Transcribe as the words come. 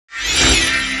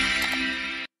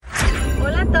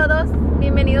todos,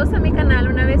 bienvenidos a mi canal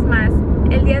una vez más.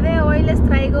 El día de hoy les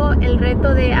traigo el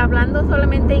reto de hablando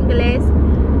solamente inglés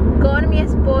con mi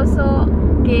esposo,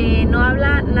 que no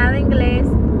habla nada inglés,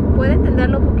 puede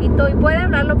entenderlo poquito y puede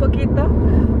hablarlo poquito,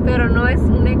 pero no es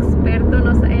un experto,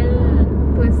 él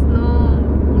pues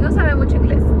no sabe mucho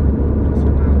inglés.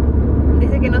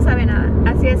 Dice que no sabe nada,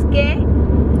 así es que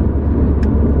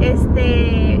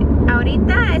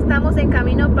ahorita estamos en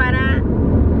camino para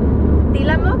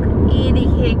Tillamook y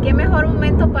dije, qué mejor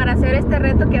momento para hacer este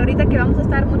reto que ahorita que vamos a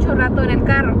estar mucho rato en el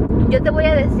carro. Yo te voy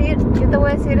a decir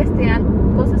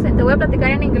cosas, te voy a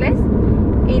platicar en inglés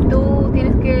y tú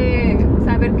tienes que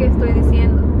saber qué estoy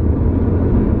diciendo.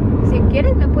 Si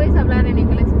quieres me puedes hablar en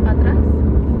inglés para atrás.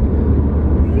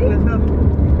 ¿Sí?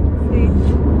 Sí.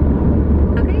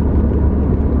 Ok.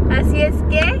 Así es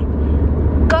que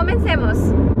comencemos.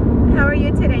 How are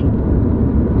you today?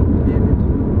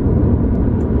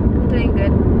 I'm doing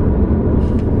good.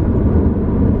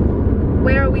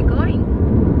 Where are we going?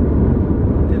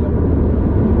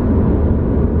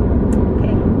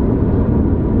 Okay.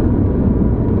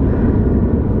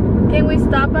 Can we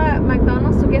stop at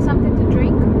McDonald's to get something to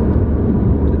drink?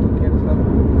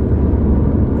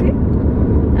 Okay.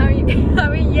 I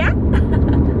mean, yeah.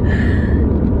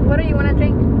 What do you want to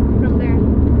drink from there?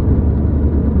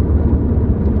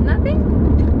 Nothing?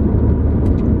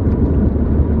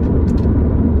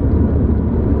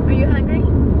 Are you hungry?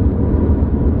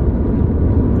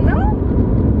 No?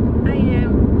 I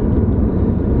am.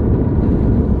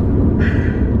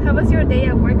 How was your day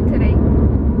at work today?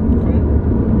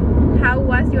 How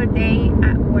was your day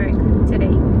at work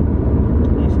today?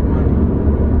 Easy money.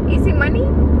 Easy money?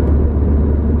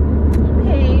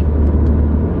 Okay.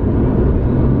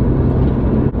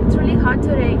 It's really hot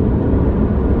today.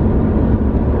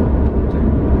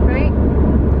 Right?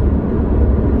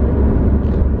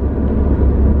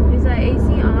 Is that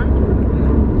AC on?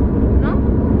 No?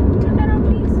 Turn that on,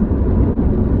 please.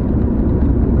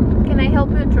 Can I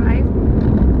help you drive?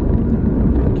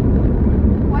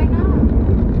 Why not?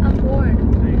 I'm bored.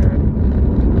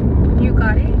 You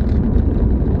got it?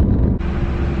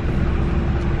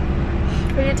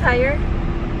 Are you tired?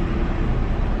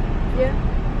 Yeah.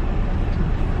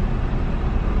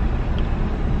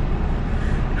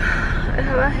 I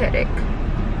have a headache.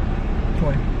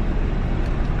 Why?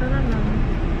 I don't know.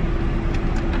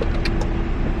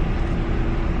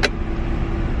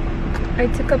 I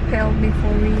took a pill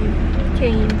before we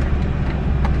came.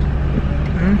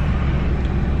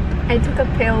 I took a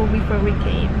pill before we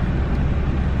came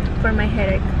for my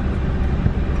headache.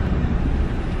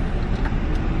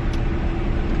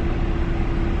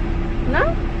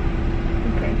 No?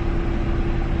 Okay.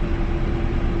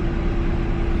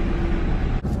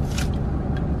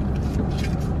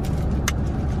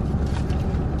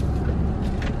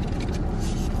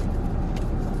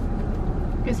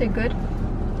 Is it good?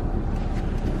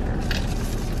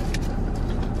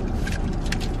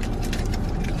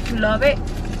 Love it.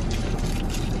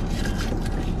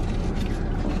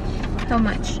 How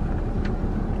much?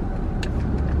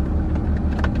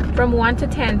 From 1 to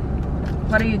 10,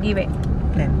 what do you give it?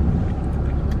 10.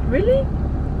 Really?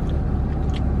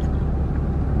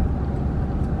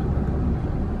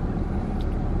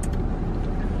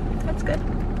 That's good.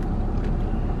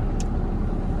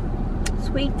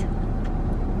 Sweet.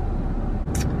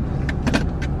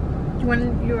 You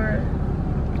want your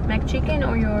mac chicken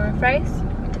or your fries?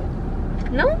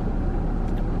 No?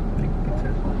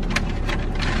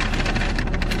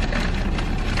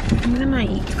 I'm gonna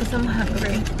eat because I'm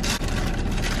hungry.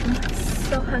 I'm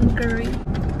so hungry.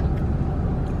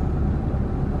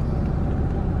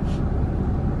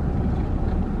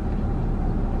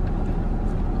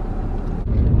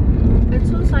 It's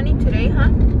so sunny today, huh?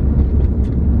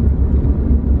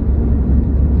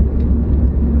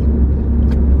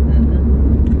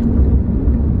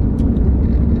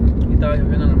 Estaba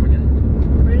lloviendo en la mañana.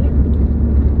 Really?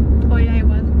 Oh yeah, it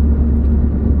was.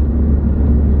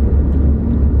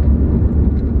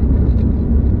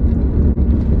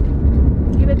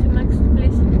 Give it to Max,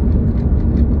 please.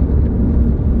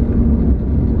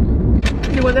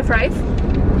 You want the fries?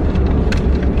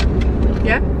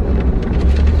 Yeah?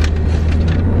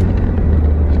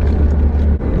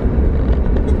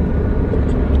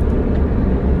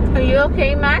 Are you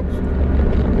okay, Max?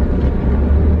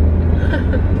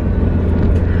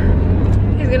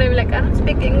 He's gonna be like, I don't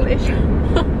speak English.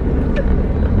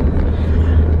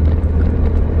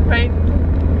 Right?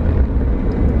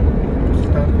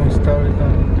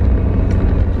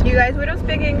 You guys, we don't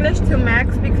speak English to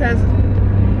Max because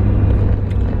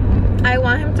I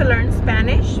want him to learn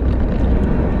Spanish,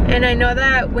 and And I know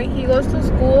that when he goes to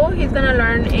school, he's gonna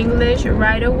learn English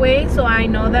right away. So I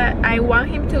know that I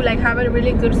want him to like have a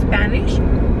really good Spanish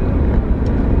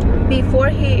before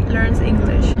he learns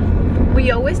English.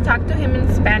 We always talk to him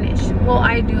in Spanish. Well,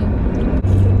 I do.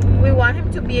 We want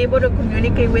him to be able to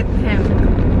communicate with him.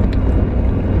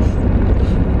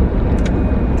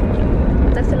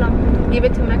 That's the long. Give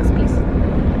it to Max, please.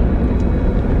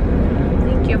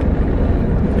 Thank you.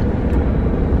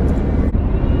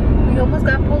 We almost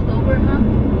got pulled over, huh?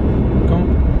 ¿Cómo?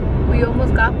 We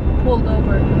almost got pulled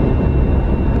over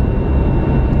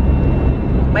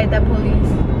by the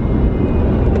police.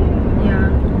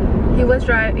 Yeah. He was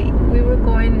driving. We were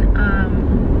going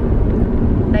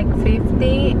like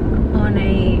 50 on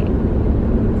a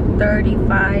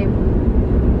 35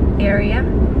 area.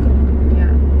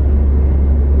 Yeah.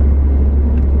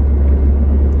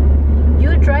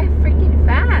 You drive freaking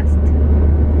fast.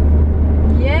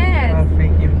 Yes. Ah,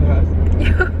 freaking fast.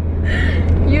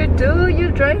 You do.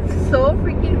 You drive so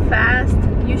freaking fast.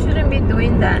 You shouldn't be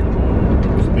doing that.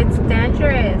 It's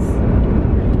dangerous.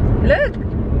 Look.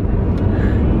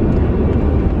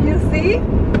 You see?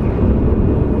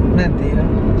 Mentira.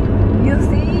 You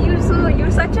see?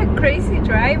 You're such a crazy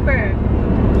driver.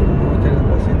 No, te la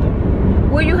pasito.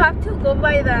 Well, you have to go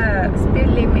by the speed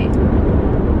limit.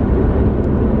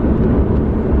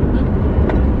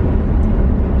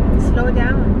 Slow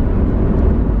down.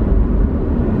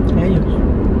 Ellos.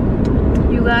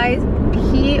 You guys,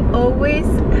 he always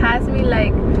has me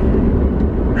like,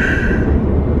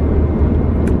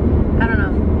 I don't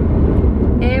know.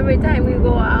 Every time we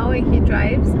go out and he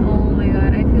drives, oh my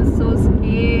god, I feel so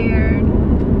scared.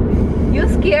 You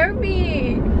scare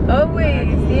me.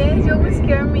 Always. Yes, you always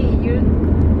scare me. You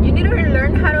need to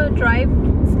learn how to drive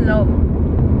slow.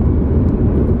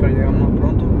 Pero llegamos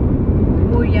pronto.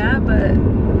 Oh yeah, but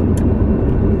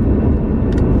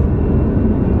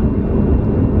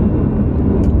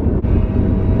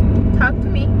talk to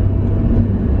me.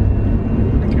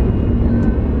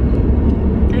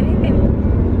 Anything.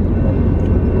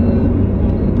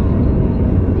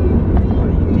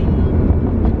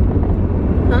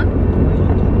 Huh?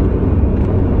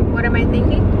 What am I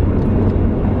thinking?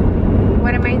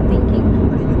 What am I thinking?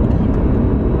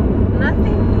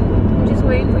 Nothing. I'm just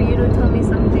waiting for you to tell me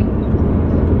something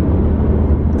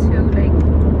to like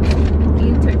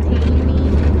entertain me.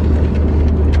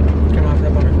 ¿Qué más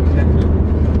hacer para mi cumpleaños?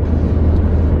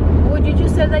 Well, you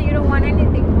just said that you don't want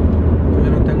anything. Yo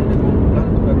no tengo ningún plan,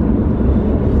 pero...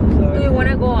 Do you want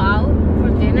to go out for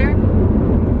dinner?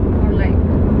 Or like,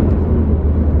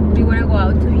 do you want to go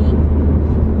out to eat?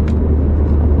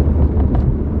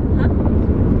 Huh?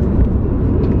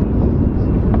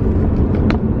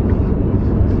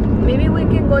 Maybe we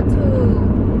can go to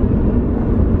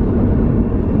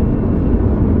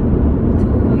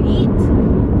eat.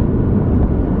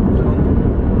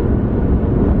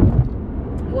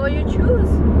 Well, you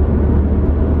choose.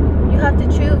 You have to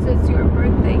choose. It's your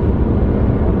birthday.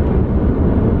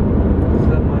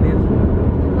 Islas Marías.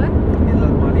 What?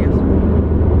 Islas Marías.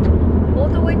 All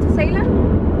the way to Salem?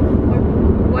 Or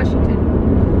Washington?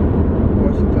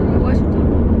 Washington. Washington.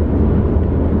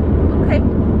 Okay.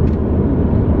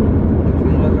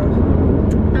 Fuimos otra vez.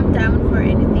 I'm down for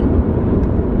anything.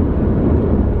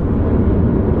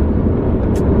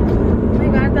 Oh my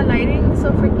god, the lighting is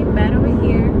so freaking bad over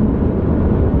here.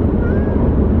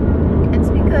 It's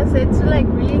because it's like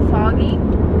really foggy.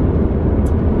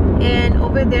 And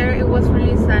over there it was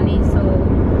really sunny, so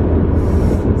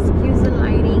excuse the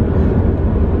lighting.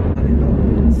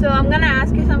 So I'm gonna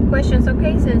ask you some questions,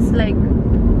 okay? Since like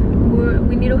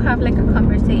we need to have like a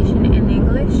conversation in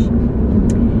English.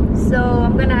 So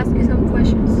I'm gonna ask you some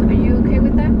questions. Are you okay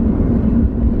with that?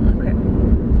 Okay.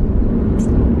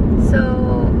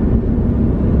 So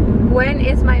when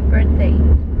is my birthday?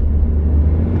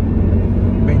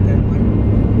 20 de mayo.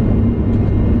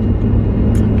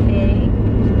 Okay.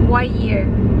 What year?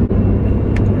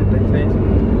 36.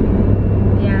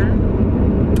 Yeah.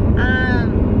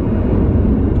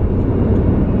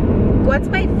 What's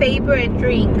my favorite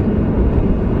drink?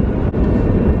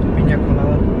 Piña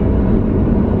colada.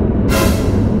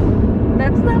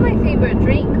 That's not my favorite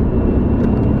drink.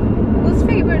 Whose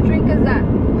favorite drink is that?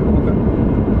 De coca.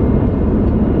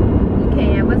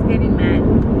 Okay, I was getting mad.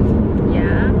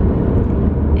 Yeah.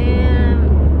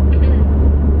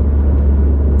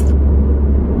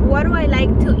 What do I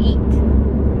like to eat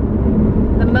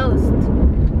the most?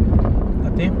 ¿A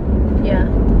ti? Yeah.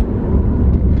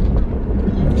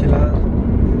 Enchiladas.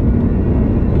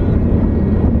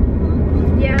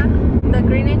 Yeah. The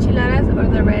green enchiladas or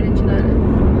the red enchiladas?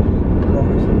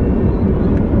 Rojas.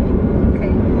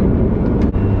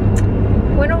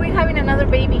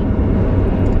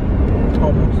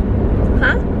 Almost.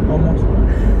 Huh? Almost.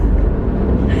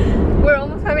 We're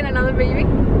almost having another baby.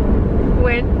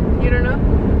 When? You don't know?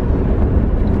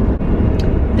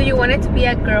 Do you want it to be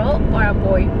a girl or a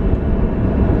boy?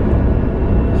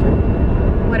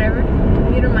 Whatever.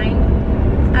 You don't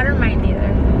mind? I don't mind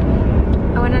either.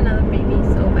 I want another baby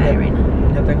so bad right now.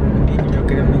 Ya tengo un niño, yo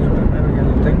quería un niño primero, ya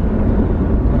lo tengo.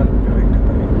 Ahora lo que venga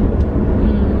también.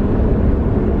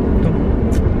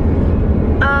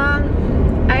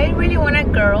 I really want a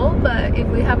girl, but if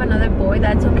we have another boy,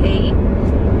 that's okay.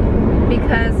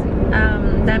 Because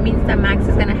that means that Max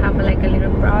is gonna have like a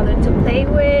little brother to play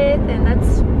with, and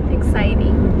that's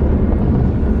exciting.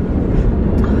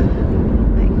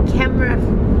 My camera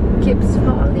keeps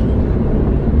falling.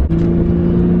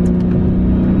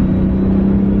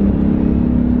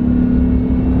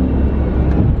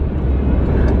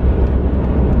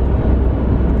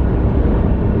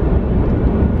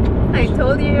 I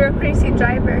told you you're a crazy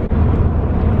driver.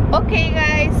 Okay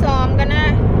guys, so I'm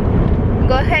gonna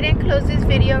go ahead and close this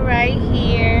video right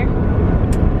here.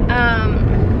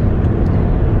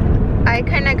 I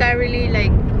kind of got really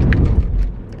like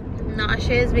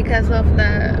nauseous because of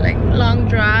the like long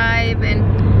drive, and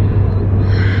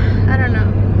I don't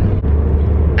know.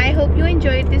 I hope you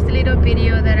enjoyed this little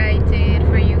video that I did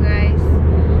for you guys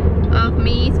of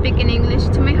me speaking English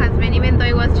to my husband, even though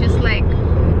it was just like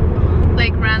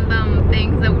random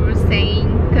things that we were saying,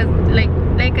 because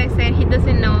like I said, he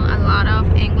doesn't know a lot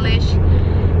of English,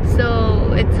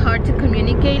 so it's hard to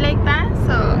communicate like that.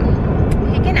 So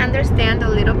he can understand a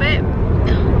little bit.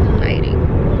 Lighting.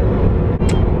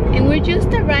 And we're just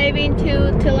arriving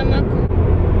to Tillamook.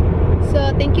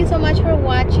 So thank you so much for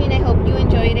watching. I hope you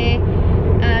enjoyed it.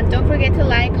 Don't forget to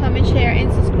like, comment, share,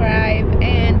 and subscribe.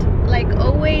 And like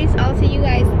always, I'll see you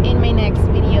guys in my next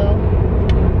video.